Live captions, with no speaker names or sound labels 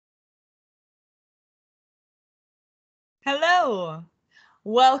Hello!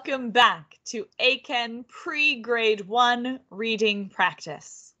 Welcome back to Aiken Pre-Grade 1 Reading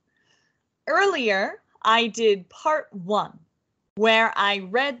Practice. Earlier, I did Part 1, where I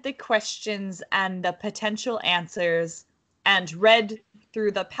read the questions and the potential answers and read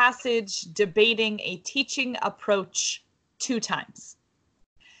through the passage debating a teaching approach 2 times.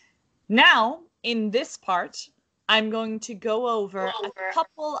 Now, in this part, I'm going to go over a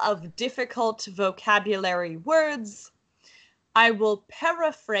couple of difficult vocabulary words. I will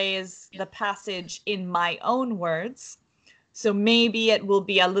paraphrase the passage in my own words, so maybe it will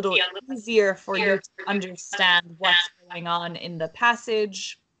be a little easier for you to understand what's going on in the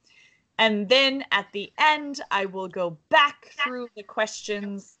passage. And then at the end, I will go back through the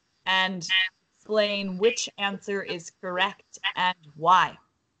questions and explain which answer is correct and why.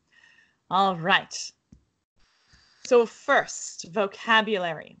 All right. So first,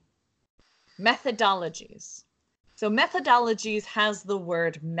 vocabulary. Methodologies. So methodologies has the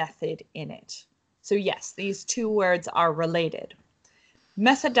word method in it. So yes, these two words are related.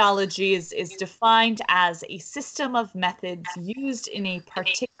 Methodologies is defined as a system of methods used in a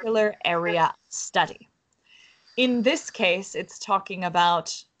particular area of study. In this case, it's talking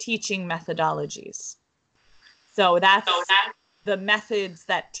about teaching methodologies. So that's the methods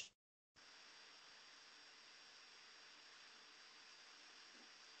that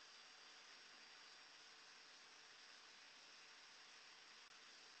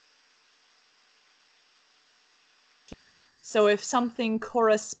So if something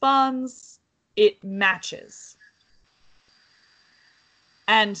corresponds, it matches.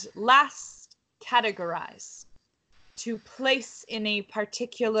 And last, categorize. To place in a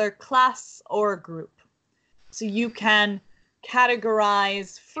particular class or group. So you can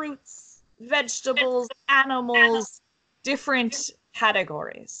categorize fruits, vegetables, animals, different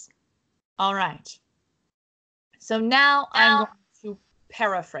categories. All right. So now I'm going to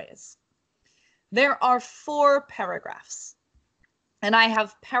paraphrase. There are 4 paragraphs, and I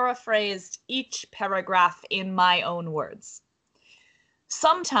have paraphrased each paragraph in my own words.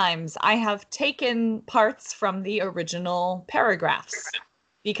 Sometimes I have taken parts from the original paragraphs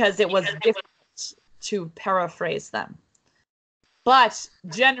because it was difficult to paraphrase them. But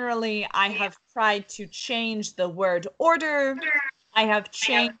generally, I have tried to change the word order. I have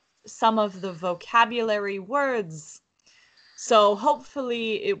changed some of the vocabulary words. So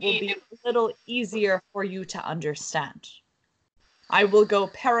hopefully it will be a little easier for you to understand. I will go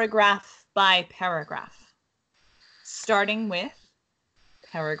paragraph by paragraph, starting with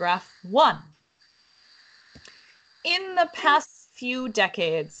paragraph 1. In the past few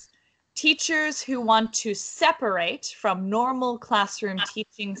decades, teachers who want to separate from normal classroom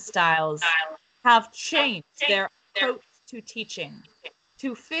teaching styles have changed their approach to teaching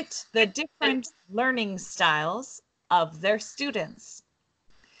to fit the different learning styles of their students.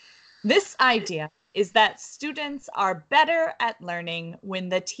 This idea is that students are better at learning when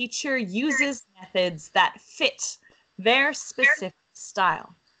the teacher uses methods that fit their specific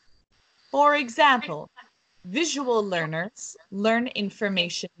style. For example, visual learners learn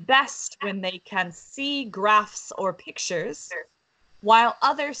information best when they can see graphs or pictures, while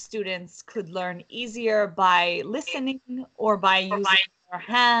other students could learn easier by listening or by using their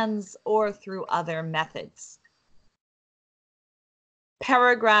hands or through other methods.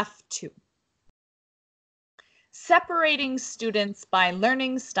 Paragraph 2. Separating students by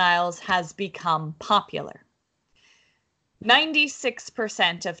learning styles has become popular.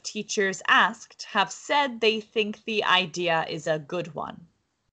 96% of teachers asked have said they think the idea is a good one.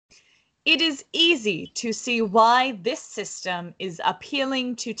 It is easy to see why this system is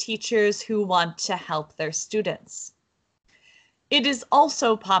appealing to teachers who want to help their students. It is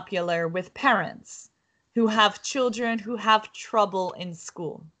also popular with parents who have children who have trouble in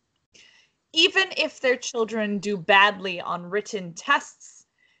school. Even if their children do badly on written tests,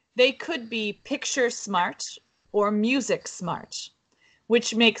 they could be picture smart or music smart,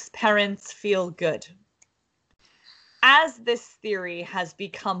 which makes parents feel good. As this theory has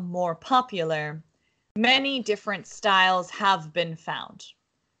become more popular, many different styles have been found,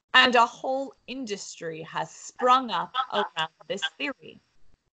 and a whole industry has sprung up around this theory,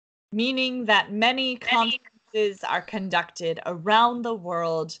 meaning that many conferences are conducted around the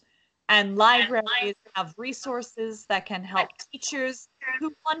world and libraries have resources that can help teachers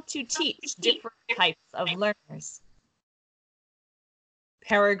who want to teach different types of learners.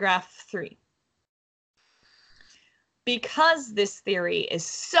 Paragraph 3. Because this theory is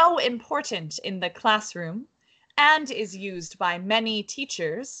so important in the classroom and is used by many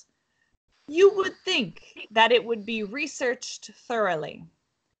teachers, you would think that it would be researched thoroughly.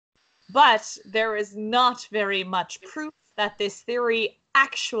 But there is not very much proof that this theory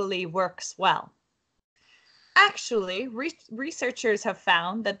actually works well. Actually, researchers have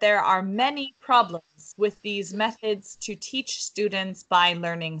found that there are many problems with these methods to teach students by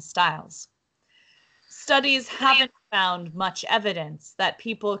learning styles. Studies haven't found much evidence that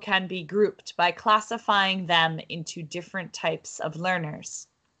people can be grouped by classifying them into different types of learners.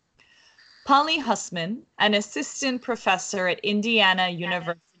 Polly Hussman, an assistant professor at Indiana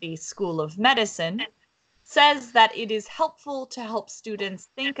University School of Medicine, says that it is helpful to help students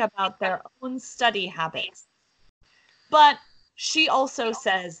think about their own study habits. But she also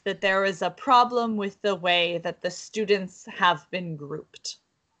says that there is a problem with the way that the students have been grouped.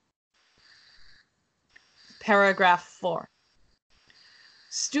 Paragraph 4.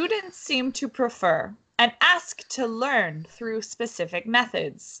 Students seem to prefer and ask to learn through specific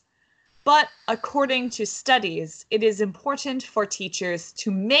methods. But according to studies, it is important for teachers to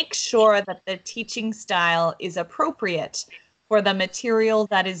make sure that the teaching style is appropriate for the material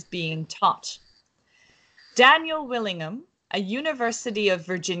that is being taught. Daniel Willingham, a University of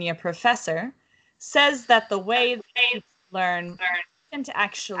Virginia professor, says that the way that students learn doesn't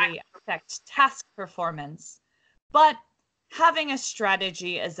actually affect task performance, but having a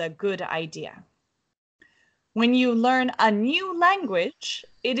strategy is a good idea. When you learn a new language,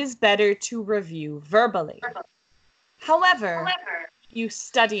 it is better to review verbally. However, if you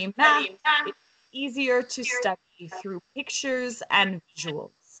study math, it's easier to study through pictures and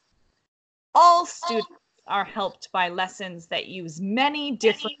visuals. All students are helped by lessons that use many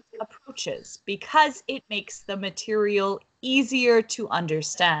different approaches because it makes the material easier to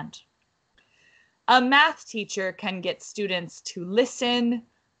understand. A math teacher can get students to listen,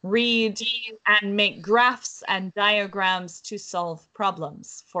 read, and make graphs and diagrams to solve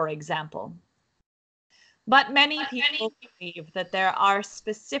problems, for example. But many people believe that there are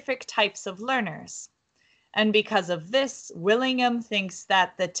specific types of learners. And because of this, Willingham thinks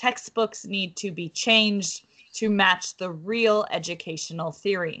that the textbooks need to be changed to match the real educational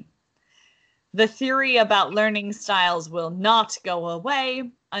theory. The theory about learning styles will not go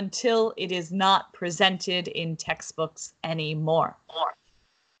away until it is not presented in textbooks anymore.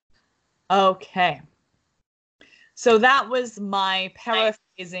 Okay. So that was my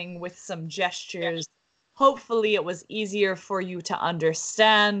paraphrasing with some gestures. Hopefully it was easier for you to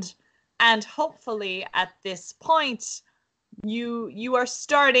understand. And hopefully at this point, you are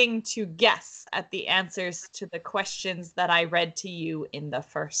starting to guess at the answers to the questions that I read to you in the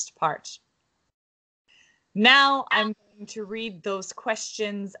first part. Now I'm going to read those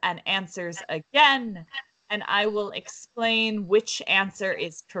questions and answers again, and I will explain which answer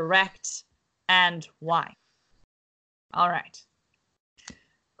is correct and why. All right.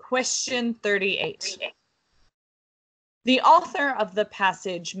 Question 38. The author of the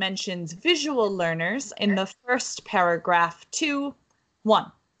passage mentions visual learners in the first paragraph to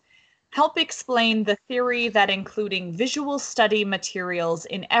 1. Help explain the theory that including visual study materials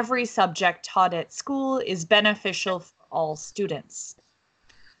in every subject taught at school is beneficial for all students.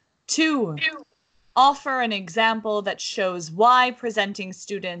 2. Offer an example that shows why presenting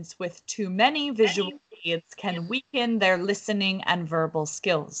students with too many visual aids can weaken their listening and verbal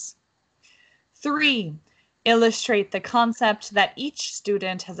skills. 3. Illustrate the concept that each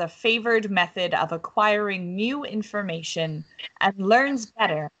student has a favored method of acquiring new information and learns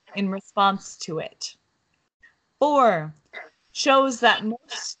better in response to it. 4. Shows that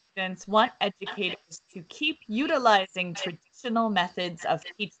most students want educators to keep utilizing traditional methods of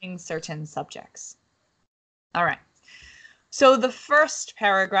teaching certain subjects. All right. So the first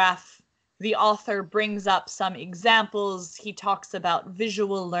paragraph, the author brings up some examples. He talks about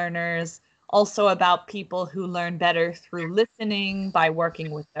visual learners, also about people who learn better through listening, by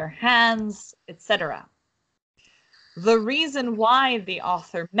working with their hands, etc. The reason why the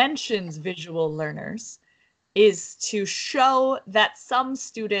author mentions visual learners is to show that some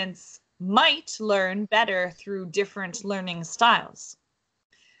students might learn better through different learning styles.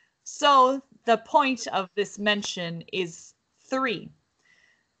 So the point of this mention is 3.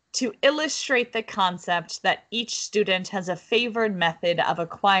 To illustrate the concept that each student has a favored method of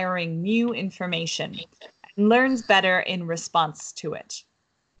acquiring new information and learns better in response to it.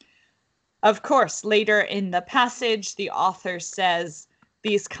 Of course, later in the passage, the author says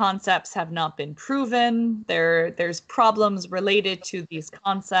these concepts have not been proven. There's problems related to these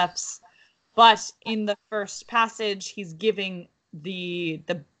concepts. But in the first passage, he's giving the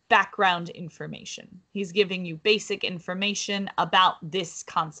background information. He's giving you basic information about this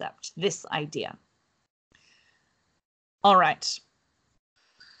concept, this idea. All right.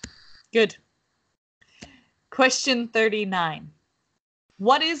 Good. Question 39.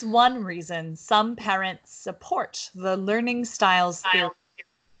 What is one reason some parents support the learning styles theory?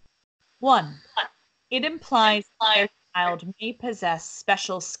 1. It implies that their child may possess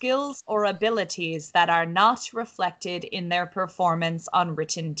special skills or abilities that are not reflected in their performance on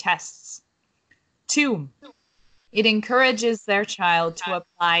written tests. 2. It encourages their child to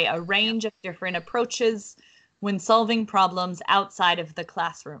apply a range of different approaches when solving problems outside of the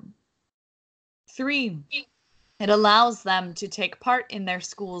classroom. 3. It allows them to take part in their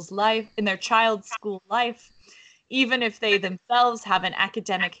child's school life, even if they themselves have an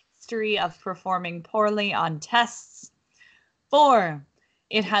academic history of performing poorly on tests. 4.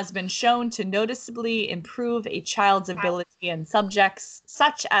 It has been shown to noticeably improve a child's ability in subjects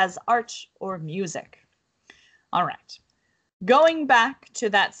such as art or music. All right. Going back to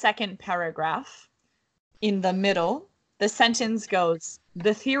that second paragraph, in the middle, the sentence goes,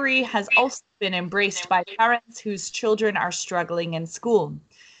 the theory has also been embraced by parents whose children are struggling in school.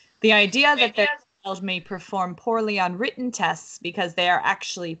 The idea that their child may perform poorly on written tests because they are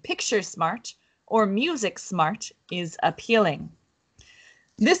actually picture smart or music smart is appealing.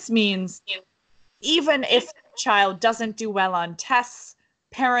 This means even if the child doesn't do well on tests,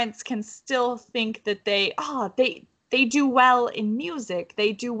 parents can still think that they do well in music.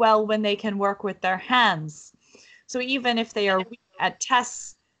 They do well when they can work with their hands. So even if they are weak at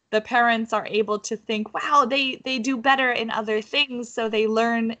tests, the parents are able to think, wow, they do better in other things, so they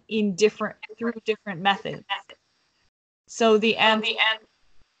learn through different methods. So the answer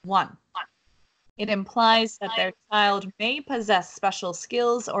 1. It implies that their child may possess special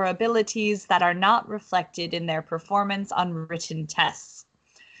skills or abilities that are not reflected in their performance on written tests.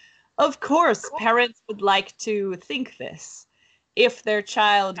 Of course, parents would like to think this. If their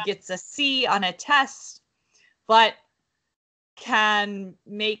child gets a C on a test, but can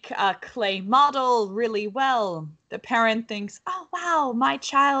make a clay model really well, the parent thinks, oh, wow, my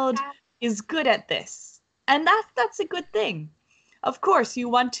child is good at this. And that's a good thing. Of course, you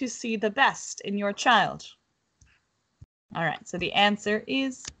want to see the best in your child. All right, so the answer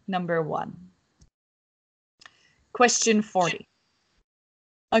is number 1. Question 40.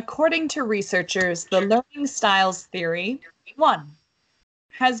 According to researchers, the learning styles theory, 1,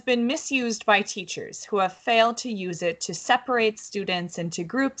 has been misused by teachers who have failed to use it to separate students into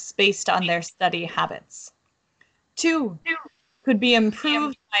groups based on their study habits. 2, could be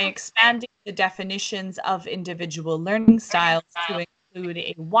improved by expanding the definitions of individual learning styles to include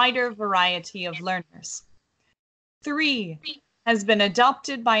a wider variety of learners. 3, has been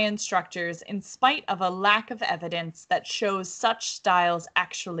adopted by instructors in spite of a lack of evidence that shows such styles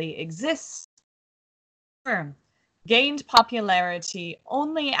actually exist. 4, gained popularity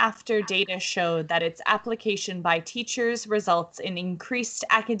only after data showed that its application by teachers results in increased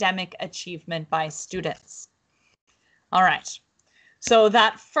academic achievement by students. All right, so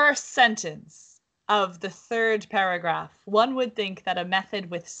that first sentence of the third paragraph, one would think that a method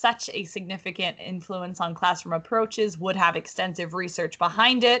with such a significant influence on classroom approaches would have extensive research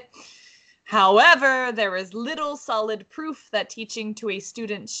behind it. However, there is little solid proof that teaching to a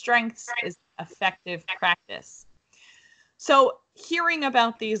student's strengths is effective practice. So hearing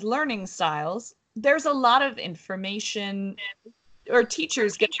about these learning styles, there's a lot of information, or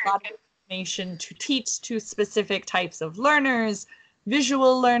teachers get a lot of information to teach to specific types of learners,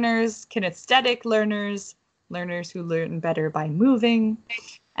 visual learners, kinesthetic learners, learners who learn better by moving,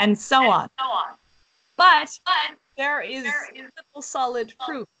 and so on. But there is little solid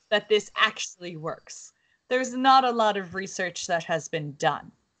proof that this actually works. There's not a lot of research that has been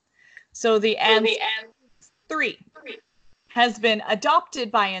done. So the answer 3 has been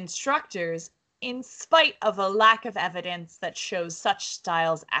adopted by instructors in spite of a lack of evidence that shows such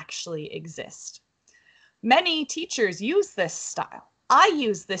styles actually exist. Many teachers use this style. I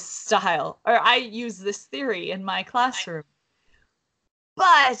use this style, or I use this theory in my classroom,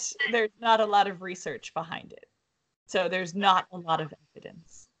 but there's not a lot of research behind it. So there's not a lot of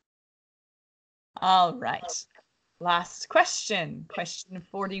evidence. All right, last question, question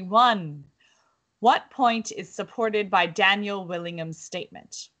 41. What point is supported by Daniel Willingham's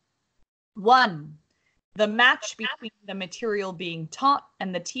statement? 1, the match between the material being taught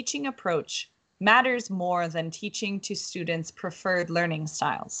and the teaching approach matters more than teaching to students' preferred learning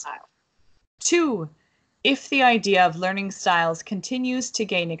styles. 2, if the idea of learning styles continues to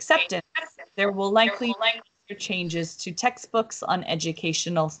gain acceptance, there will likely be changes to textbooks on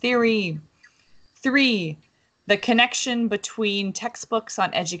educational theory. 3, the connection between textbooks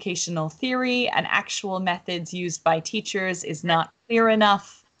on educational theory and actual methods used by teachers is not clear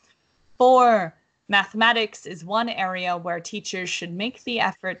enough. 4, mathematics is one area where teachers should make the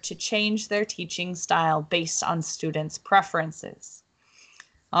effort to change their teaching style based on students' preferences.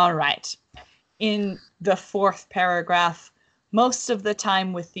 All right. In the fourth paragraph, most of the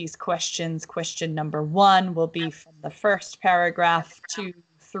time with these questions, question number 1 will be from the first paragraph, 2,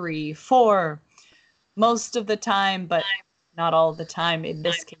 3, 4. Most of the time, but not all the time. In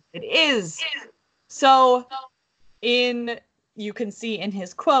this case, it is. So you can see in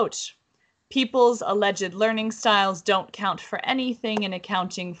his quote, people's alleged learning styles don't count for anything in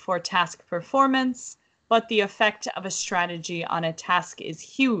accounting for task performance, but the effect of a strategy on a task is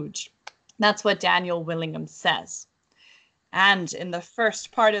huge. That's what Daniel Willingham says. And in the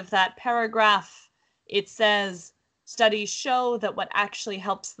first part of that paragraph, it says, studies show that what actually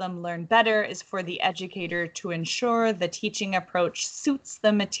helps them learn better is for the educator to ensure the teaching approach suits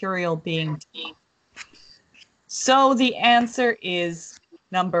the material being taught. So the answer is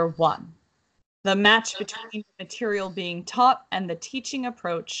number 1. The match between the material being taught and the teaching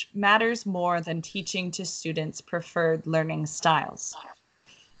approach matters more than teaching to students' preferred learning styles.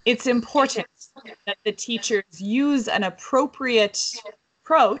 It's important that the teachers use an appropriate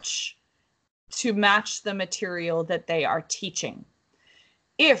approach to match the material that they are teaching.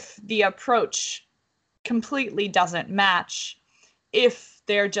 If the approach completely doesn't match, if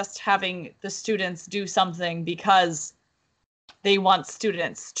they're just having the students do something because they want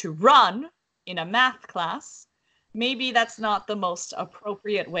students to run in a math class, maybe that's not the most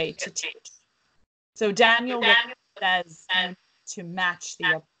appropriate way to teach. So Daniel says to match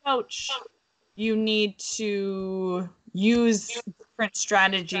the approach, you need to use different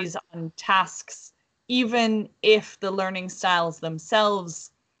strategies on tasks, even if the learning styles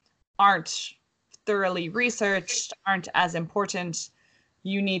themselves aren't thoroughly researched, aren't as important.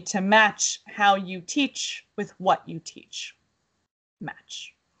 You need to match how you teach with what you teach.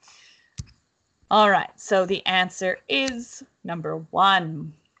 Match. All right, so the answer is number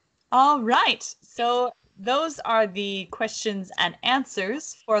 1. All right, so those are the questions and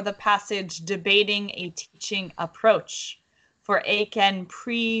answers for the passage Debating a Teaching Approach for Aiken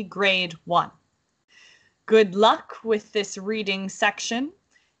Pre-Grade 1. Good luck with this reading section.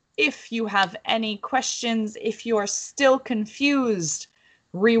 If you have any questions, if you are still confused,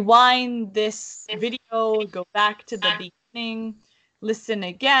 rewind this video, go back to the beginning, listen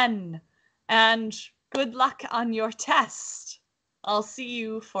again, and good luck on your test. I'll see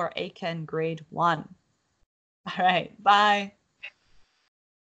you for Aiken Grade 1. All right, bye.